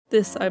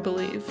This I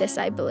believe. This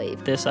I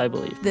believe. This I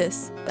believe.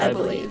 This I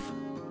believe.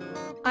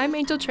 I'm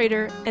Angel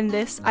Trader, and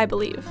this I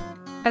believe.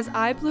 As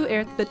I blew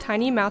air through the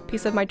tiny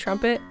mouthpiece of my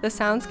trumpet, the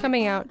sounds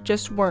coming out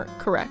just weren't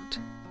correct.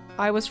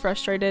 I was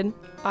frustrated.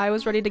 I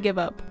was ready to give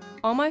up.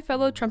 All my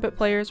fellow trumpet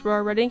players were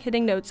already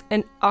hitting notes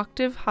an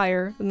octave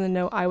higher than the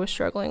note I was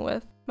struggling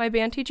with. My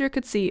band teacher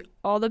could see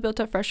all the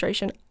built-up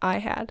frustration I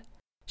had.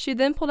 She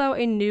then pulled out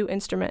a new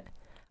instrument.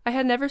 I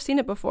had never seen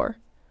it before.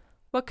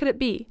 What could it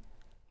be?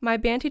 My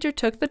band teacher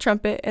took the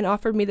trumpet and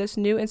offered me this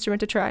new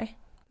instrument to try.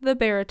 The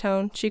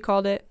baritone, she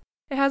called it.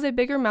 It has a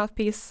bigger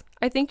mouthpiece.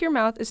 I think your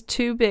mouth is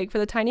too big for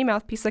the tiny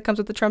mouthpiece that comes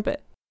with the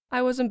trumpet.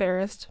 I was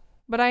embarrassed,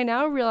 but I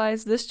now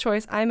realize this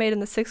choice I made in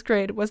the 6th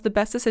grade was the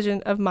best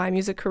decision of my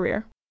music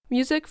career.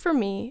 Music, for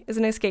me, is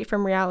an escape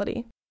from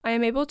reality. I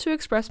am able to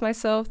express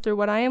myself through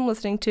what I am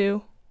listening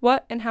to,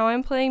 what and how I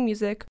am playing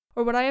music,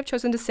 or what I have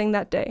chosen to sing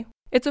that day.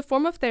 It's a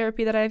form of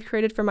therapy that I have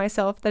created for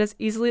myself that is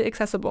easily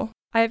accessible.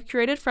 I have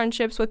created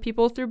friendships with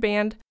people through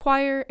band,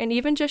 choir, and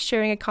even just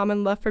sharing a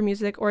common love for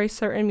music or a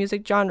certain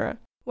music genre.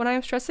 When I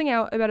am stressing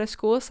out about a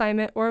school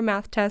assignment or a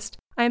math test,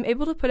 I am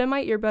able to put in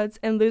my earbuds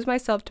and lose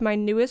myself to my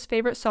newest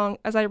favorite song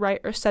as I write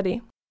or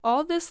study.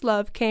 All this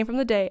love came from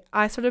the day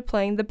I started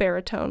playing the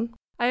baritone.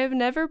 I have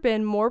never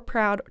been more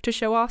proud to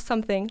show off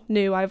something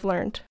new I've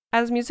learned.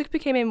 As music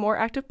became a more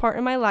active part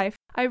in my life,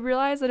 I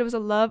realized that it was a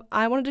love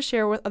I wanted to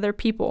share with other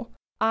people.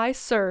 I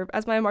serve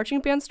as my marching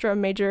band's drum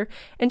major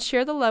and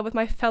share the love with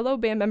my fellow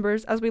band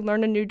members as we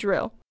learn a new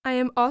drill. I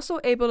am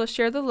also able to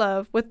share the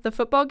love with the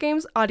football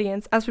game's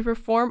audience as we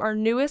perform our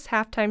newest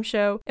halftime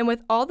show and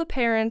with all the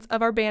parents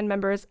of our band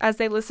members as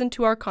they listen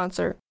to our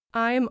concert.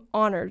 I am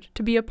honored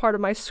to be a part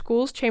of my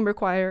school's chamber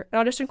choir and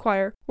audition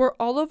choir where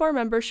all of our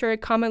members share a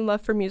common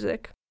love for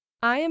music.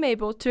 I am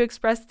able to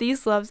express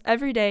these loves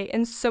every day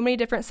in so many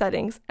different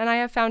settings, and I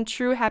have found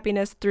true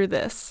happiness through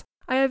this.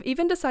 I have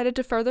even decided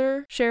to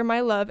further share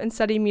my love and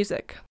study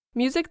music.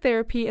 Music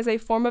therapy is a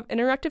form of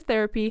interactive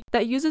therapy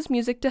that uses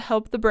music to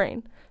help the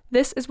brain.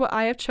 This is what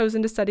I have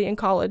chosen to study in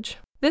college.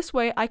 This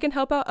way, I can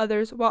help out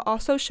others while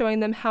also showing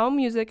them how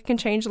music can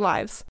change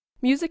lives.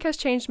 Music has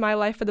changed my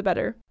life for the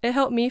better. It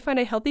helped me find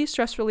a healthy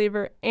stress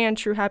reliever and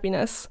true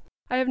happiness.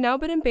 I have now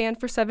been in band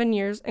for 7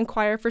 years and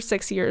choir for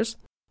 6 years.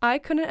 I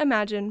couldn't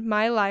imagine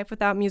my life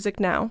without music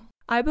now.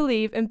 I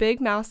believe in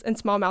big mouths and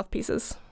small mouthpieces.